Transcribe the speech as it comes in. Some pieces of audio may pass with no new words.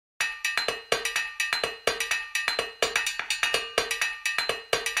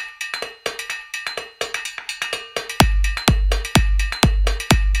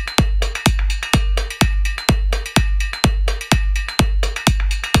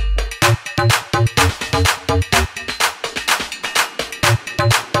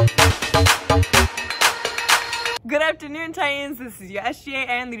afternoon, Titans. This is your SGA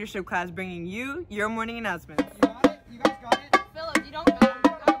and leadership class bringing you your morning announcements. You got it? You guys got it? Philip, you don't got it.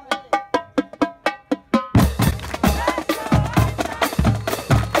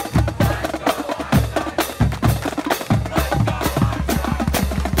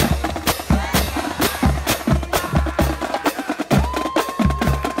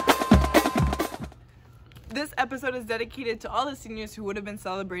 This episode is dedicated to all the seniors who would have been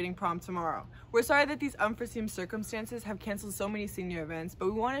celebrating prom tomorrow. We're sorry that these unforeseen circumstances have canceled so many senior events, but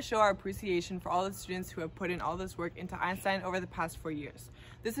we want to show our appreciation for all the students who have put in all this work into Einstein over the past 4 years.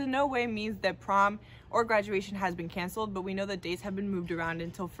 This in no way means that prom or graduation has been canceled, but we know that dates have been moved around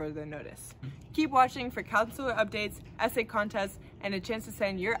until further notice. Keep watching for counselor updates, essay contests, and a chance to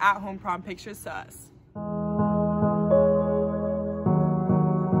send your at-home prom pictures to us.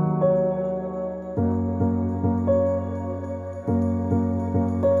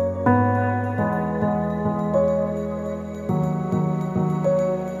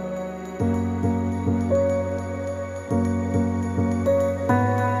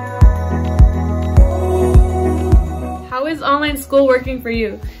 How is online school working for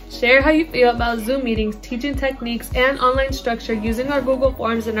you? Share how you feel about Zoom meetings, teaching techniques, and online structure using our Google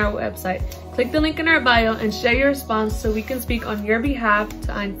Forms and our website. Click the link in our bio and share your response so we can speak on your behalf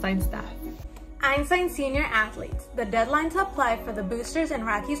to Einstein staff. Einstein senior athletes. The deadline to apply for the Boosters and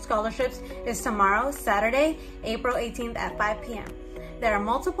Rookie scholarships is tomorrow, Saturday, April 18th at 5 p.m. There are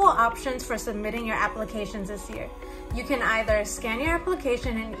multiple options for submitting your applications this year. You can either scan your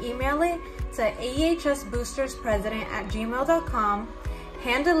application and email it to ahsboosterspresident@gmail.com,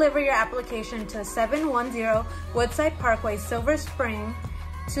 hand deliver your application to 710 Woodside Parkway, Silver Spring,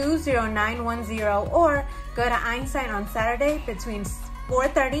 20910, or go to Einstein on Saturday between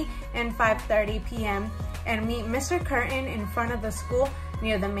 4:30 and 5:30 p.m. and meet Mr. Curtin in front of the school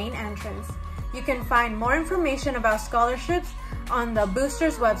near the main entrance. You can find more information about scholarships on the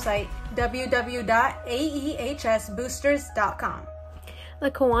Boosters website, www.ahsboosters.com. The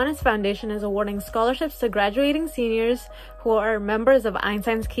Kiwanis Foundation is awarding scholarships to graduating seniors who are members of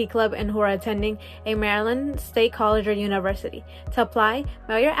Einstein's Key Club and who are attending a Maryland State College or university. To apply,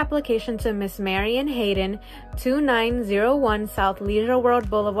 mail your application to Miss Marian Hayden, 2901 South Leisure World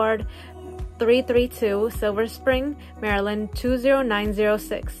Boulevard, 332, Silver Spring, Maryland,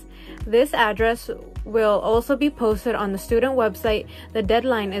 20906. This address will also be posted on the student website. The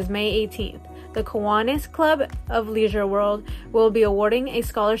deadline is May 18th. The Kiwanis Club of Leisure World will be awarding a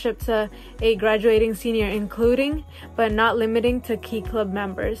scholarship to a graduating senior, including but not limiting to Key Club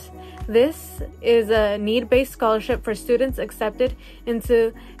members. This is a need-based scholarship for students accepted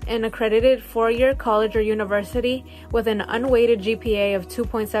into an accredited 4-year college or university with an unweighted GPA of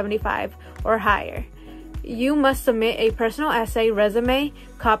 2.75 or higher. You must submit a personal essay, resume,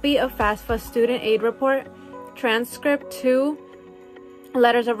 copy of FAFSA student aid report, transcript, 2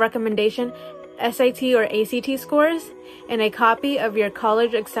 letters of recommendation, SAT or ACT scores, and a copy of your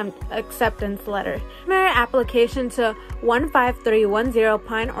college acceptance letter. Submit your application to 15310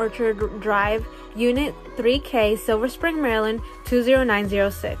 Pine Orchard Drive, Unit 3K, Silver Spring, Maryland,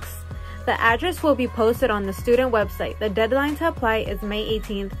 20906. The address will be posted on the student website. The deadline to apply is May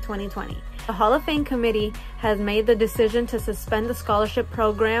 18th, 2020. The Hall of Fame committee has made the decision to suspend the scholarship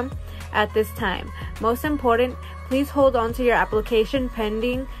program at this time. Most important, please hold on to your application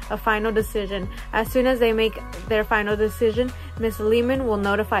pending a final decision. As soon as they make their final decision, Ms. Lehman will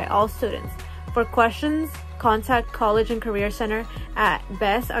notify all students. For questions, contact College and Career Center at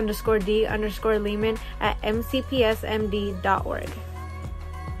bess_d_lehman@mcpsmd.org.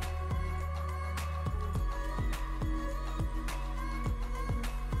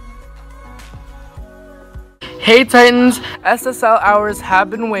 Hey Titans! SSL hours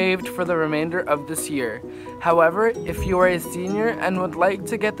have been waived for the remainder of this year. However, if you are a senior and would like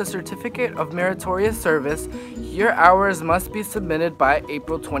to get the Certificate of Meritorious Service, your hours must be submitted by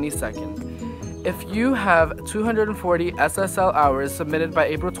April 22nd. If you have 240 SSL hours submitted by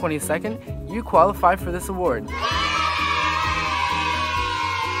April 22nd, you qualify for this award.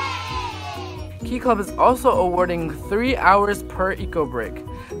 Key Club is also awarding 3 hours per eco-brick.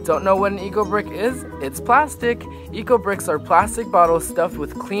 Don't know what an eco-brick is? It's plastic. Eco-bricks are plastic bottles stuffed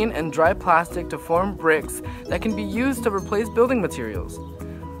with clean and dry plastic to form bricks that can be used to replace building materials.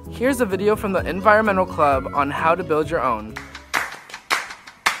 Here's a video from the Environmental Club on how to build your own.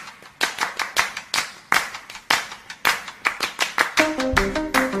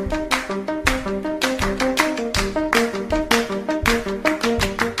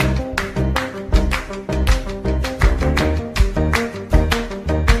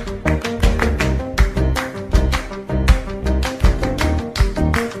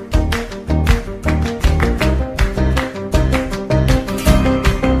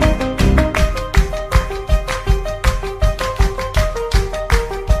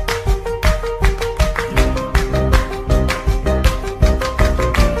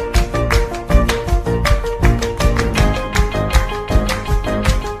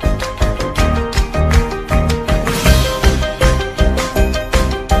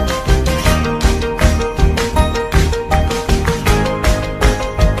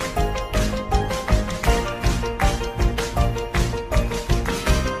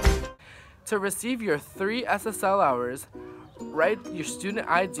 receive your 3 SSL hours, write your student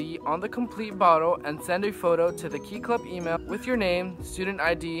ID on the complete bottle and send a photo to the Key Club email with your name, student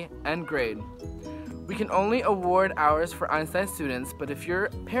ID, and grade. We can only award hours for Einstein students, but if your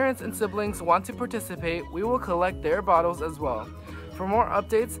parents and siblings want to participate, we will collect their bottles as well. For more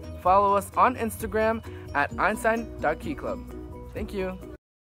updates, follow us on Instagram at einstein.keyclub. Thank you.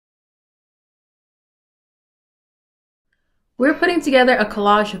 We're putting together a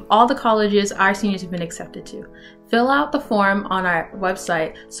collage of all the colleges our seniors have been accepted to. Fill out the form on our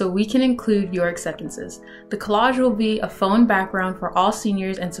website so we can include your acceptances. The collage will be a phone background for all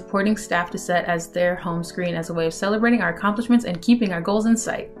seniors and supporting staff to set as their home screen as a way of celebrating our accomplishments and keeping our goals in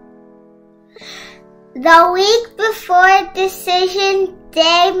sight. The week before decision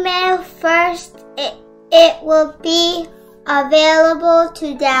day, May 1st, it will be available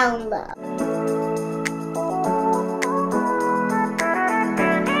to download.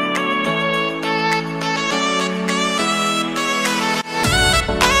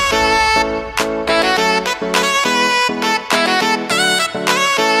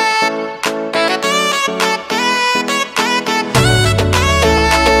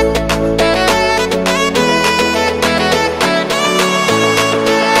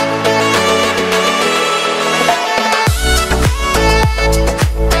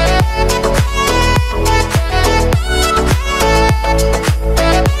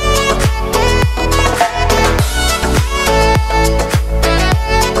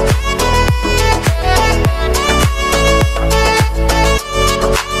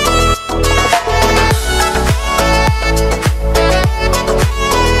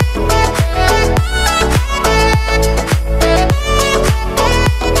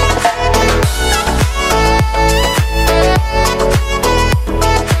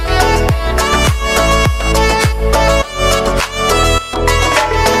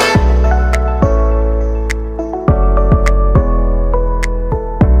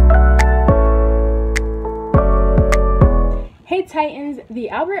 The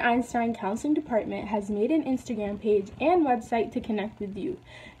Albert Einstein Counseling Department has made an Instagram page and website to connect with you.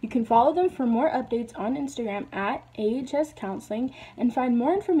 You can follow them for more updates on Instagram at AHS Counseling and find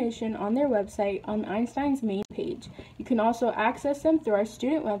more information on their website on Einstein's main page. You can also access them through our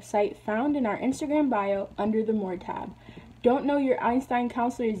student website found in our Instagram bio under the More tab. Don't know your Einstein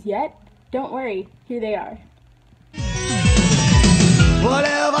counselors yet? Don't worry, here they are.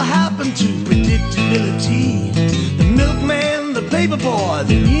 Whatever happened to predictability? The milkman, the paperboy,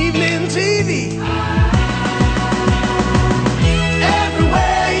 the evening TV.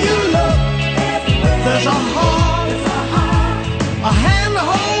 Everywhere you look, there's a heart, a hand to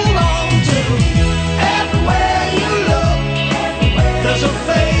hold on to. Everywhere you look, there's a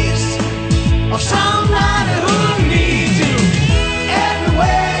face of somebody who needs you.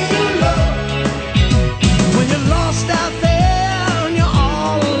 Everywhere you look, when you're lost out there,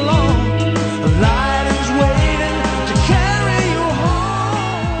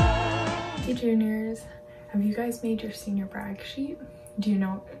 juniors, have you guys made your senior brag sheet? Do you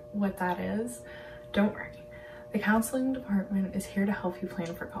know what that is? Don't worry. The counseling department is here to help you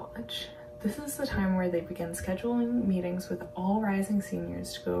plan for college. This is the time where they begin scheduling meetings with all rising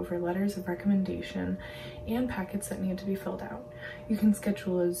seniors to go over letters of recommendation and packets that need to be filled out. You can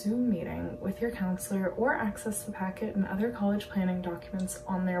schedule a Zoom meeting with your counselor or access the packet and other college planning documents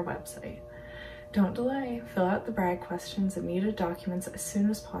on their website. Don't delay. Fill out the brag questions and needed documents as soon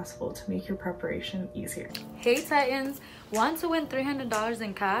as possible to make your preparation easier. Hey Titans! Want to win $300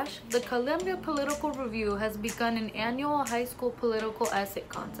 in cash? The Columbia Political Review has begun an annual high school political essay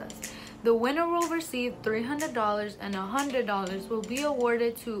contest. The winner will receive $300 and $100 will be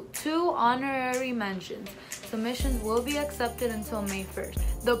awarded to 2 honorary mentions. Submissions will be accepted until May 1st.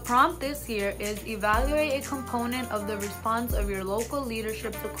 The prompt this year is evaluate a component of the response of your local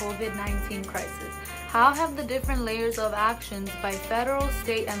leadership to COVID-19 crisis. How have the different layers of actions by federal,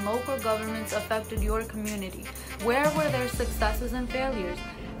 state, and local governments affected your community? Where were their successes and failures?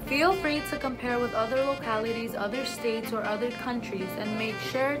 Feel free to compare with other localities, other states, or other countries, and make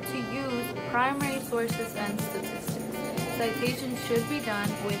sure to use primary sources and statistics. Citations should be done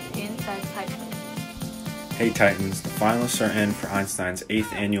with in-text typing. Hey Titans, the finalists are in for Einstein's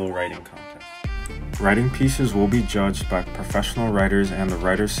 8th annual writing contest. Writing pieces will be judged by professional writers, and the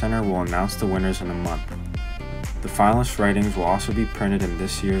Writers Center will announce the winners in a month. The finalist writings will also be printed in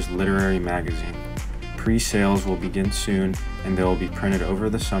this year's literary magazine. Pre-sales will begin soon, and they will be printed over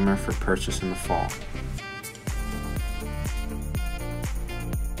the summer for purchase in the fall.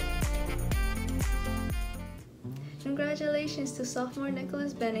 Congratulations to sophomore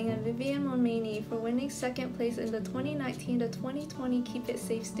Nicholas Benning and Vivian Mulvaney for winning second place in the 2019 to 2020 Keep It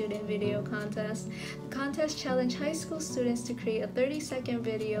Safe Student Video Contest. The contest challenged high school students to create a 30-second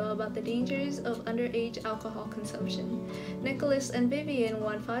video about the dangers of underage alcohol consumption. Nicholas and Vivian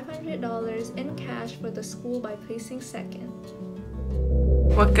won $500 in cash for the school by placing second.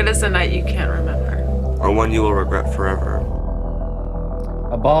 What good is a night you can't remember? Or one you will regret forever.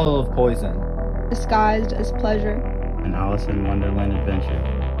 A bottle of poison. Disguised as pleasure. An Alice in Wonderland adventure.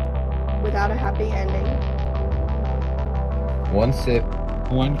 Without a happy ending. One sip.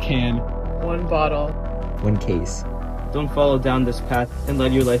 One can. One bottle. One case. Don't follow down this path and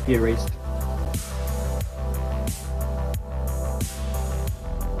let your life be erased.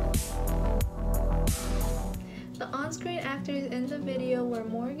 The on-screen actors in the video were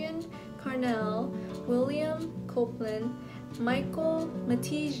Morgan Carnell, William Copeland, Michael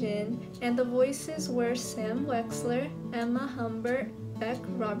Matesian, and the voices were Sam Wexler, Emma Humbert, Beck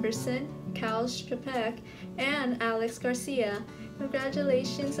Robertson, Cal Strapek, and Alex Garcia.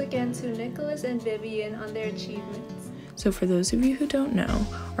 Congratulations again to Nicholas and Vivian on their achievements. So for those of you who don't know,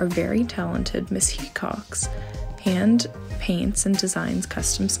 our very talented Miss Hecox hand paints and designs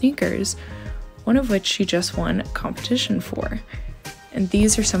custom sneakers, one of which she just won a competition for. And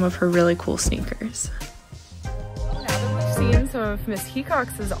these are some of her really cool sneakers. Seen some of Miss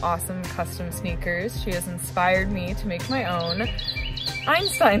Hecox's awesome custom sneakers. She has inspired me to make my own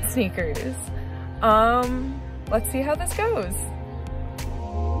Einstein sneakers. Let's see how this goes.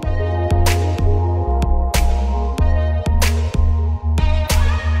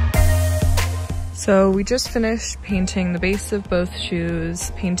 So we just finished painting the base of both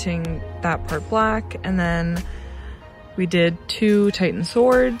shoes, painting that part black, and then we did 2 Titan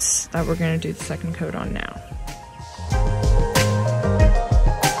swords that we're going to do the second coat on now.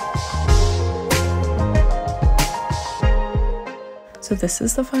 So this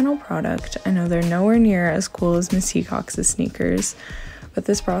is the final product. I know they're nowhere near as cool as Miss Hecox's sneakers, but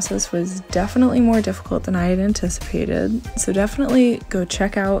this process was definitely more difficult than I had anticipated. So definitely go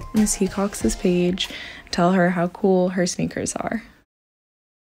check out Miss Hecox's page, tell her how cool her sneakers are.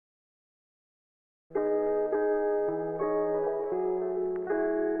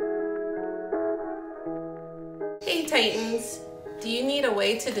 Hey Titans, do you need a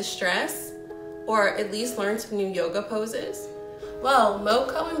way to distress or at least learn some new yoga poses? Well,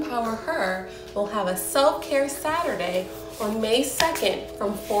 MoCo EmpowHER will have a self-care Saturday on May 2nd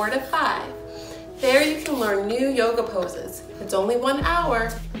from 4 to 5. There you can learn new yoga poses. It's only 1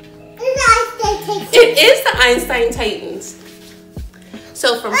 hour. It is the Einstein Titans.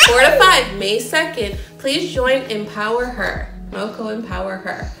 So from 4 to 5, May 2nd, please join EmpowHER, MoCo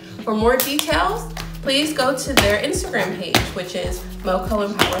EmpowHER. For more details, please go to their Instagram page, which is MoCo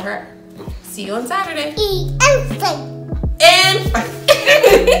EmpowHER. See you on Saturday.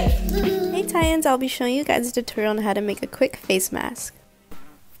 Hey Titans, I'll be showing you guys a tutorial on how to make a quick face mask.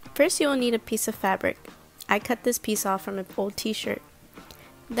 First you will need a piece of fabric. I cut this piece off from an old t-shirt.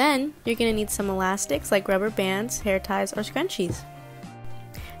 Then you're going to need some elastics like rubber bands, hair ties, or scrunchies.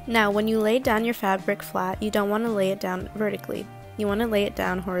 Now when you lay down your fabric flat, you don't want to lay it down vertically. You want to lay it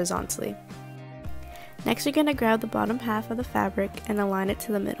down horizontally. Next you're going to grab the bottom half of the fabric and align it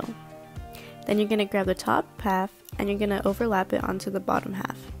to the middle. Then you're going to grab the top half and you're going to overlap it onto the bottom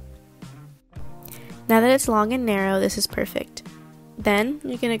half. Now that it's long and narrow, this is perfect. Then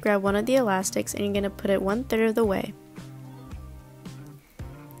you're going to grab one of the elastics and you're going to put it 1/3 of the way.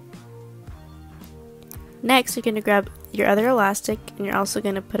 Next you're going to grab your other elastic and you're also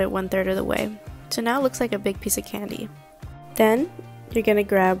going to put it 1/3 of the way. So now it looks like a big piece of candy. Then you're going to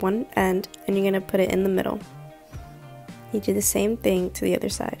grab one end and you're going to put it in the middle. You do the same thing to the other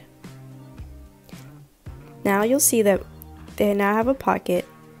side. Now you'll see that they now have a pocket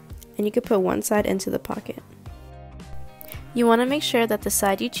and you can put one side into the pocket. You want to make sure that the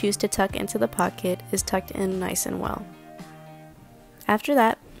side you choose to tuck into the pocket is tucked in nice and well. After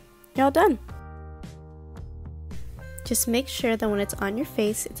that, you're all done. Just make sure that when it's on your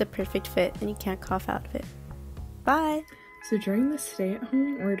face, it's a perfect fit and you can't cough out of it. Bye! So during the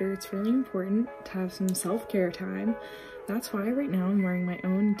stay-at-home order, it's really important to have some self-care time. That's why right now I'm wearing my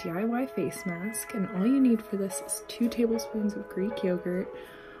own DIY face mask, and all you need for this is 2 tablespoons of Greek yogurt,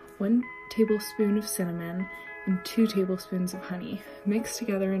 1 tablespoon of cinnamon, and 2 tablespoons of honey. Mix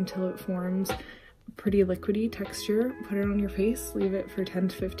together until it forms a pretty liquidy texture. Put it on your face, leave it for 10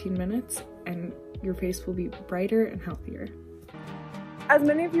 to 15 minutes, and your face will be brighter and healthier. As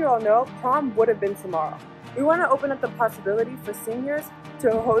many of you all know, prom would have been tomorrow. We want to open up the possibility for seniors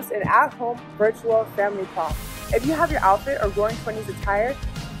to host an at-home virtual family prom. If you have your outfit or Roaring 20s attire,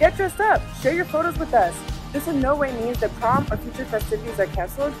 get dressed up, share your photos with us. This in no way means that prom or future festivities are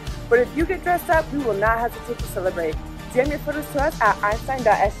canceled, but if you get dressed up, we will not hesitate to celebrate. DM your photos to us at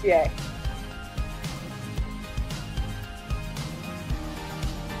einstein.sga.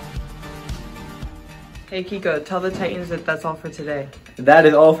 Hey Kiko, tell the Titans that that's all for today. That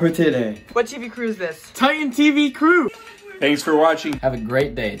is all for today. What TV crew is this? Titan TV crew! Thanks for watching. Have a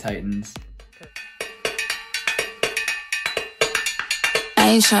great day, Titans. I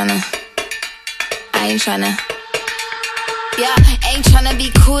ain't tryna. Yeah, ain't tryna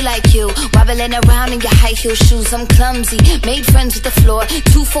be cool like you. Wobbling around in your high heel shoes, I'm clumsy. Made friends with the floor.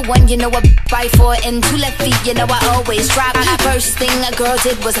 2 for 1, you know I buy 4. And 2 left feet, you know I always drop. First thing a girl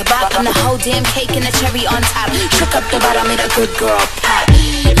did was a bop. And the whole damn cake and the cherry on top. Shook up the bottom, made a good girl pop.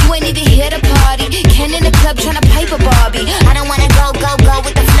 You ain't even here to party. Ken in the club tryna pipe a Barbie. I don't wanna go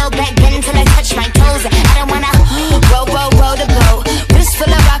with the flow back then till I touch my toes. I don't wanna roll the boat. Wrist full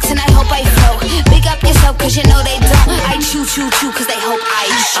of